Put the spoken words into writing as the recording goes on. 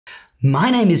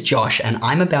My name is Josh and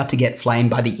I'm about to get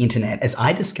flamed by the internet as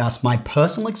I discuss my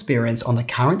personal experience on the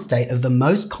current state of the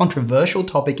most controversial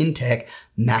topic in tech,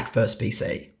 Mac vs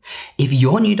PC. If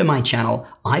you're new to my channel,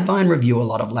 I buy and review a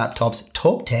lot of laptops,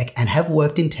 talk tech, and have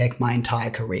worked in tech my entire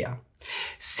career.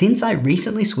 Since I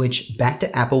recently switched back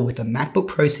to Apple with a MacBook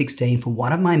Pro 16 for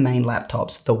one of my main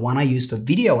laptops, the one I use for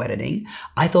video editing,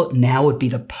 I thought now would be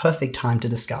the perfect time to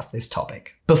discuss this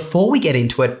topic. Before we get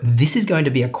into it, this is going to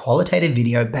be a qualitative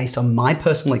video based on my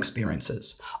personal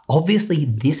experiences. Obviously,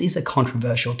 this is a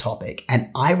controversial topic, and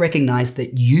I recognize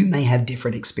that you may have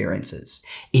different experiences.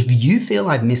 If you feel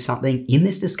I've missed something in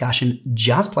this discussion,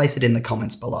 just place it in the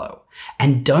comments below.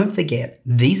 And don't forget,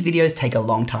 these videos take a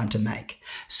long time to make.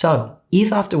 So,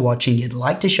 if after watching you'd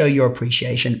like to show your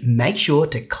appreciation, make sure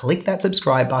to click that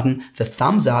subscribe button, the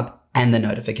thumbs up, and the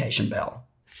notification bell.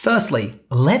 Firstly,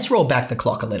 let's roll back the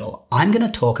clock a little. I'm going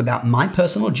to talk about my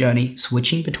personal journey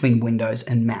switching between Windows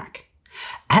and Mac.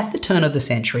 At the turn of the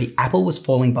century, Apple was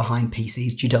falling behind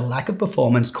PCs due to lack of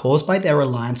performance caused by their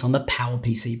reliance on the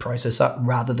PowerPC processor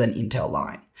rather than Intel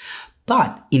line.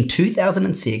 But in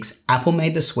 2006, Apple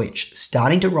made the switch,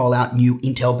 starting to roll out new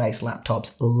Intel-based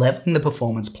laptops, leveling the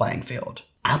performance playing field.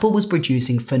 Apple was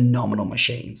producing phenomenal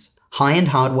machines. High-end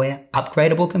hardware,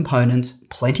 upgradable components,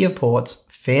 plenty of ports,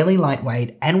 fairly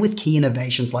lightweight, and with key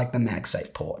innovations like the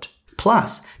MagSafe port.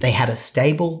 Plus, they had a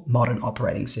stable, modern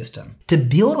operating system. To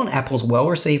build on Apple's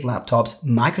well-received laptops,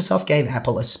 Microsoft gave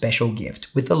Apple a special gift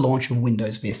with the launch of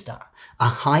Windows Vista, a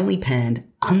highly panned,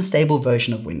 unstable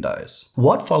version of Windows.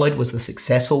 What followed was the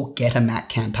successful Get a Mac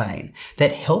campaign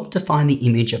that helped define the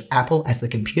image of Apple as the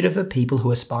computer for people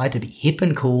who aspired to be hip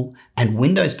and cool, and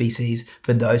Windows PCs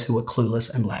for those who were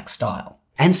clueless and lacked style.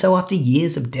 And so after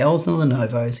years of Dells and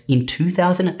Lenovo's, in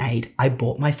 2008, I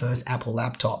bought my first Apple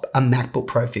laptop, a MacBook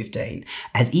Pro 15,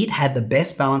 as it had the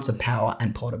best balance of power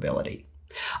and portability.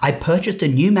 I purchased a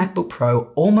new MacBook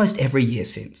Pro almost every year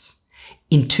since.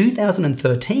 In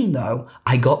 2013, though,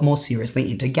 I got more seriously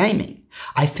into gaming.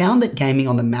 I found that gaming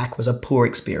on the Mac was a poor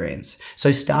experience,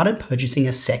 so started purchasing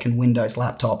a second Windows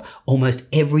laptop almost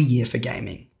every year for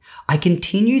gaming. I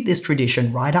continued this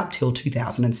tradition right up till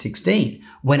 2016,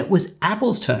 when it was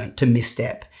Apple's turn to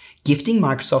misstep, gifting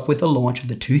Microsoft with the launch of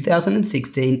the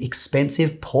 2016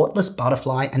 expensive portless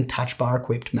butterfly and touch bar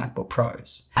equipped MacBook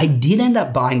Pros. I did end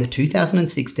up buying the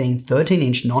 2016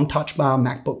 13-inch non-touch bar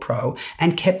MacBook Pro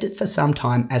and kept it for some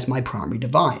time as my primary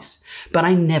device, but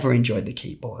I never enjoyed the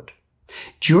keyboard.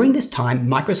 During this time,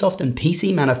 Microsoft and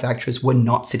PC manufacturers were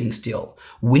not sitting still.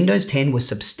 Windows 10 was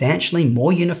substantially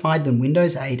more unified than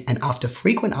Windows 8, and after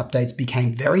frequent updates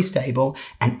became very stable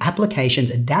and applications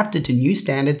adapted to new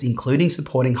standards, including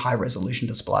supporting high-resolution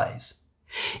displays.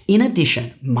 In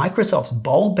addition, Microsoft's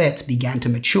bold bets began to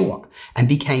mature and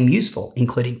became useful,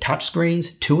 including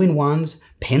touchscreens, 2-in-1s,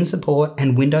 pen support,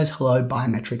 and Windows Hello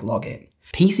biometric login.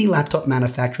 PC laptop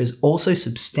manufacturers also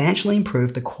substantially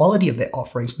improved the quality of their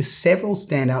offerings with several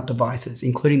standout devices,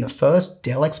 including the first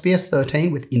Dell XPS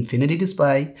 13 with Infinity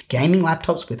Display, gaming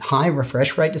laptops with high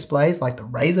refresh rate displays like the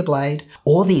Razer Blade,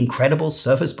 or the incredible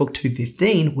Surface Book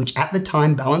 215, which at the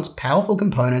time balanced powerful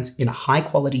components in a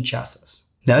high-quality chassis.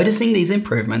 Noticing these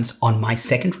improvements on my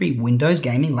secondary Windows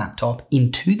gaming laptop,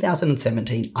 in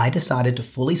 2017, I decided to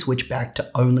fully switch back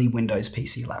to only Windows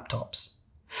PC laptops.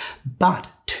 But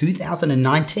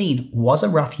 2019 was a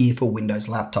rough year for Windows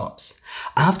laptops.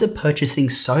 After purchasing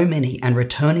so many and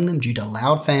returning them due to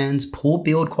loud fans, poor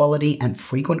build quality, and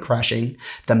frequent crashing,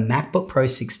 the MacBook Pro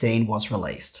 16 was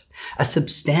released. A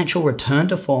substantial return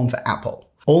to form for Apple.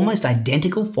 Almost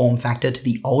identical form factor to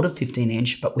the older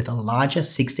 15-inch, but with a larger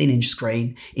 16-inch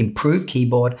screen, improved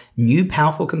keyboard, new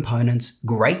powerful components,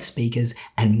 great speakers,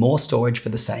 and more storage for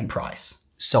the same price.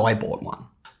 So I bought one.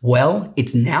 Well,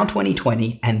 it's now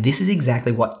 2020, and this is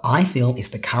exactly what I feel is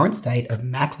the current state of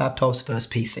Mac laptops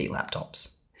versus PC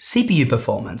laptops. CPU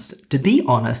performance. To be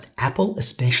honest, Apple,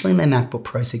 especially in their MacBook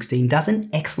Pro 16, does an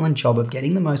excellent job of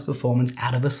getting the most performance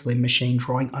out of a slim machine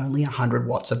drawing only 100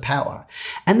 watts of power.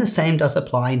 And the same does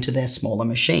apply into their smaller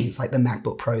machines like the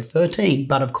MacBook Pro 13,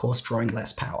 but of course drawing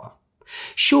less power.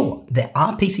 Sure, there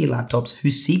are PC laptops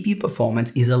whose CPU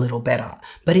performance is a little better,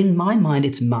 but in my mind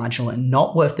it's marginal and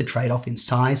not worth the trade-off in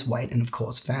size, weight, and of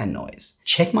course fan noise.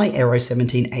 Check my Aero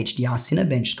 17 HDR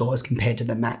Cinebench scores compared to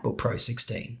the MacBook Pro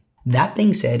 16. That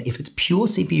being said, if it's pure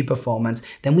CPU performance,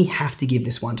 then we have to give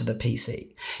this one to the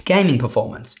PC. Gaming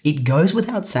performance. It goes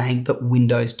without saying that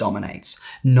Windows dominates.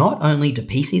 Not only do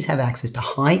PCs have access to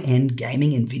high-end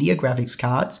gaming and video graphics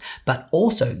cards, but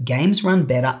also games run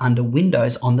better under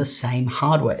Windows on the same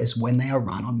hardware as when they are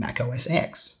run on Mac OS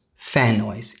X. Fan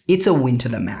noise. It's a win to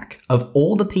the Mac. Of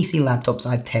all the PC laptops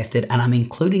I've tested, and I'm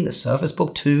including the Surface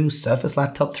Book 2, Surface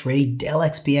Laptop 3, Dell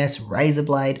XPS, Razer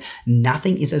Blade,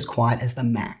 nothing is as quiet as the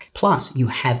Mac. Plus, you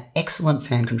have excellent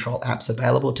fan control apps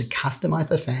available to customize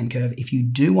the fan curve if you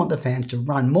do want the fans to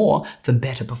run more for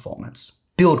better performance.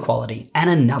 Build quality,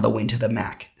 and another win to the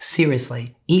Mac.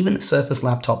 Seriously, even the Surface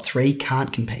Laptop 3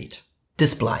 can't compete.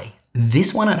 Display.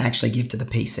 This one I'd actually give to the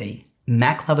PC.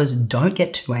 Mac lovers, don't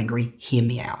get too angry, hear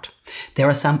me out. There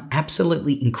are some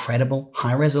absolutely incredible,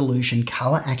 high-resolution,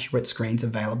 color-accurate screens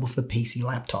available for PC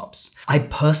laptops. I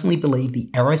personally believe the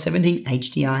Aero 17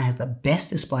 HDR has the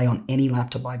best display on any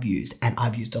laptop I've used, and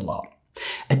I've used a lot.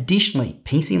 Additionally,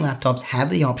 PC laptops have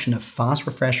the option of fast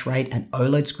refresh rate and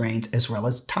OLED screens as well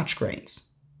as touchscreens.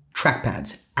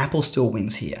 Trackpads. Apple still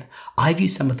wins here. I've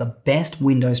used some of the best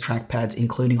Windows trackpads,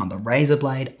 including on the Razer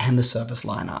Blade and the Surface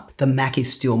lineup. The Mac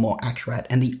is still more accurate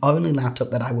and the only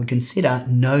laptop that I would consider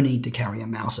no need to carry a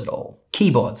mouse at all.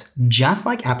 Keyboards. Just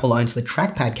like Apple owns the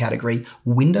trackpad category,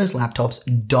 Windows laptops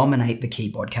dominate the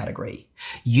keyboard category.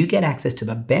 You get access to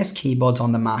the best keyboards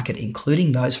on the market,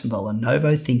 including those from the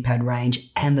Lenovo ThinkPad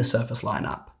range and the Surface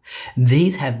lineup.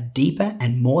 These have deeper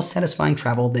and more satisfying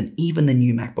travel than even the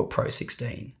new MacBook Pro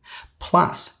 16.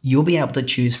 Plus, you'll be able to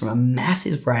choose from a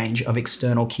massive range of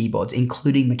external keyboards,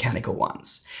 including mechanical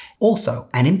ones. Also,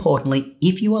 and importantly,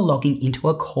 if you are logging into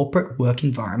a corporate work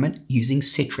environment using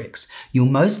Citrix, you'll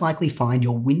most likely find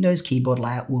your Windows keyboard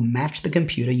layout will match the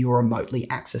computer you're remotely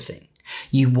accessing.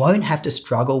 You won't have to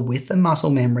struggle with the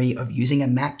muscle memory of using a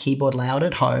Mac keyboard layout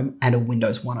at home and a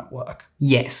Windows one at work.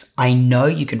 Yes, I know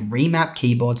you can remap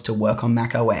keyboards to work on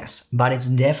Mac OS, but it's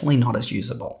definitely not as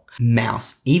usable.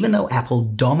 Mouse. Even though Apple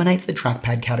dominates the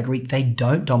trackpad category, they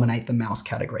don't dominate the mouse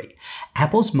category.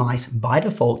 Apple's mice by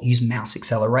default use mouse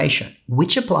acceleration,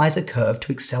 which applies a curve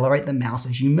to accelerate the mouse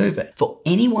as you move it. For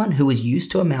anyone who is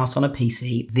used to a mouse on a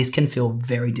PC, this can feel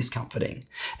very discomforting,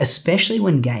 especially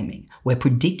when gaming, where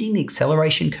predicting the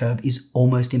acceleration curve is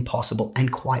almost impossible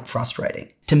and quite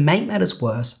frustrating. To make matters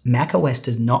worse, macOS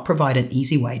does not provide an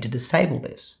easy way to disable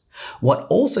this. What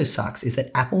also sucks is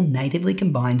that Apple natively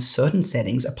combines certain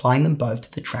settings, applying them both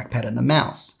to the trackpad and the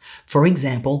mouse. For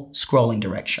example, scrolling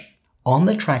direction. On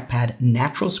the trackpad,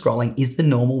 natural scrolling is the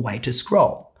normal way to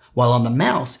scroll, while on the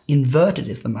mouse, inverted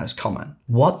is the most common.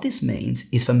 What this means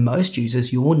is for most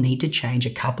users, you will need to change a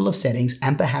couple of settings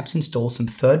and perhaps install some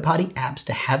third-party apps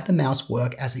to have the mouse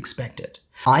work as expected.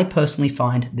 I personally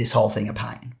find this whole thing a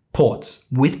pain. Ports.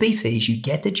 With PCs, you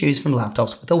get to choose from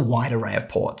laptops with a wide array of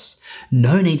ports.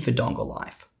 No need for dongle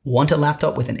life. Want a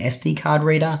laptop with an SD card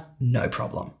reader? No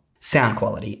problem. Sound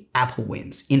quality. Apple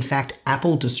wins. In fact,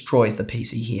 Apple destroys the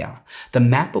PC here. The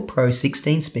MacBook Pro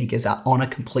 16 speakers are on a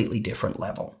completely different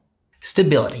level.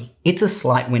 Stability. It's a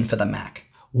slight win for the Mac.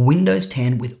 Windows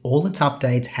 10 with all its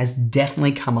updates has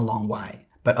definitely come a long way.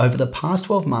 But over the past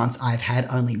 12 months, I've had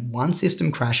only one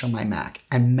system crash on my Mac,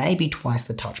 and maybe twice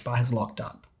the touch bar has locked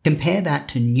up. Compare that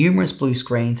to numerous blue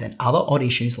screens and other odd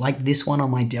issues like this one on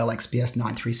my Dell XPS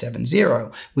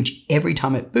 9370, which every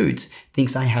time it boots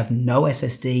thinks I have no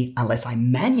SSD unless I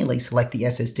manually select the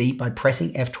SSD by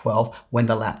pressing F12 when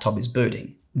the laptop is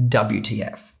booting.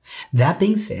 WTF. That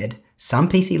being said, some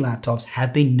PC laptops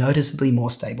have been noticeably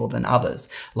more stable than others,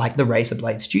 like the Razer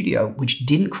Blade Studio, which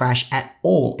didn't crash at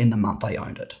all in the month I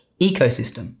owned it.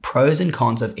 Ecosystem, pros and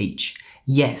cons of each.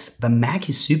 Yes, the Mac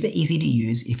is super easy to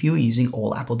use if you are using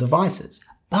all Apple devices,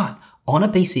 but on a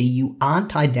PC you aren't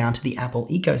tied down to the Apple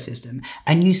ecosystem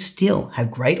and you still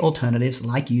have great alternatives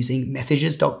like using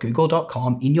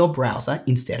messages.google.com in your browser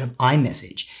instead of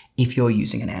iMessage if you're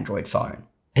using an Android phone.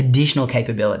 Additional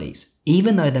capabilities.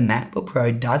 Even though the MacBook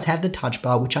Pro does have the touch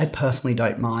bar, which I personally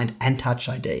don't mind, and Touch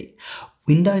ID,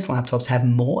 Windows laptops have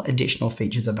more additional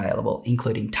features available,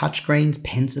 including touchscreens,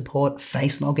 pen support,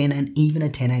 face login, and even a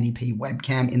 1080p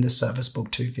webcam in the Surface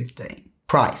Book 215.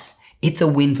 Price. It's a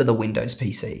win for the Windows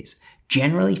PCs.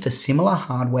 Generally, for similar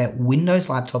hardware, Windows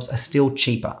laptops are still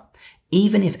cheaper.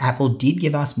 Even if Apple did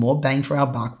give us more bang for our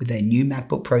buck with their new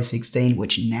MacBook Pro 16,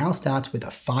 which now starts with a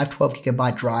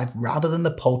 512GB drive rather than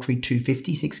the paltry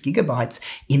 256GB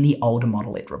in the older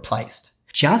model it replaced.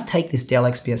 Just take this Dell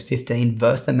XPS 15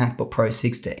 versus the MacBook Pro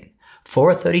 16.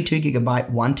 For a 32GB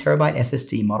 1TB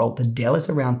SSD model, the Dell is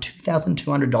around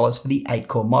 $2,200 for the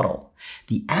 8-core model.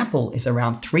 The Apple is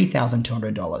around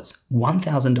 $3,200,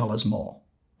 $1,000 more.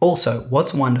 Also,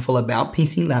 what's wonderful about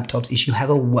PC laptops is you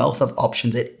have a wealth of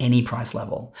options at any price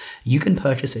level. You can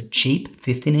purchase a cheap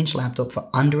 15-inch laptop for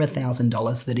under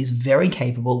 $1,000 that is very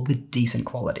capable with decent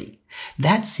quality.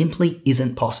 That simply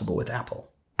isn't possible with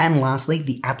Apple. And lastly,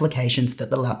 the applications that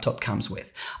the laptop comes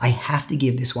with. I have to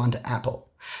give this one to Apple.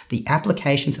 The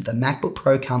applications that the MacBook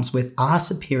Pro comes with are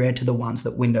superior to the ones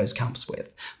that Windows comes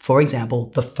with. For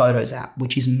example, the Photos app,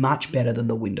 which is much better than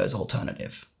the Windows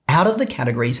alternative. Out of the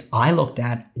categories I looked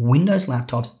at, Windows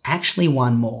laptops actually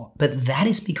won more, but that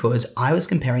is because I was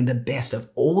comparing the best of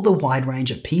all the wide range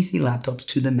of PC laptops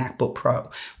to the MacBook Pro,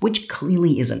 which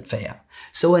clearly isn't fair.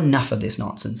 So enough of this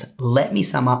nonsense. Let me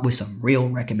sum up with some real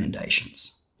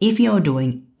recommendations. If you're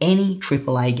doing any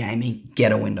AAA gaming,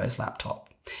 get a Windows laptop.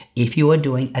 If you are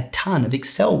doing a ton of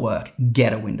Excel work,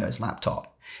 get a Windows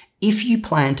laptop. If you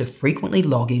plan to frequently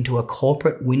log into a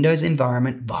corporate Windows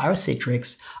environment via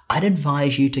Citrix, I'd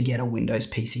advise you to get a Windows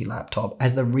PC laptop,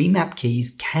 as the remap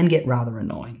keys can get rather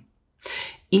annoying.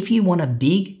 If you want a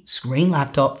big screen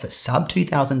laptop for sub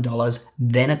 $2,000,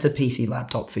 then it's a PC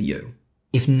laptop for you.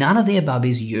 If none of the above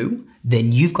is you,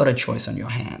 then you've got a choice on your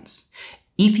hands.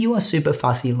 If you are super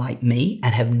fussy like me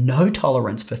and have no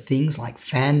tolerance for things like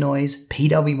fan noise,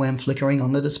 PWM flickering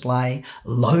on the display,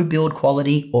 low build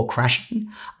quality, or crashing,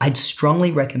 I'd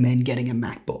strongly recommend getting a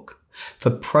MacBook.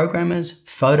 For programmers,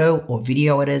 photo or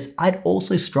video editors, I'd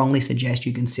also strongly suggest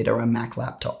you consider a Mac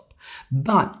laptop.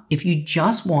 But if you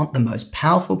just want the most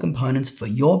powerful components for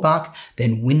your buck,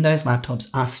 then Windows laptops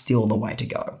are still the way to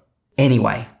go.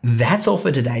 Anyway, that's all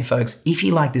for today, folks. If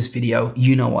you like this video,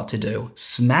 you know what to do.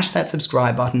 Smash that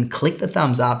subscribe button, click the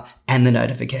thumbs up and the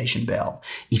notification bell.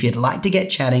 If you'd like to get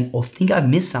chatting or think I've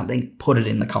missed something, put it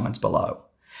in the comments below.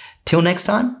 Till next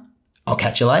time, I'll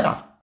catch you later.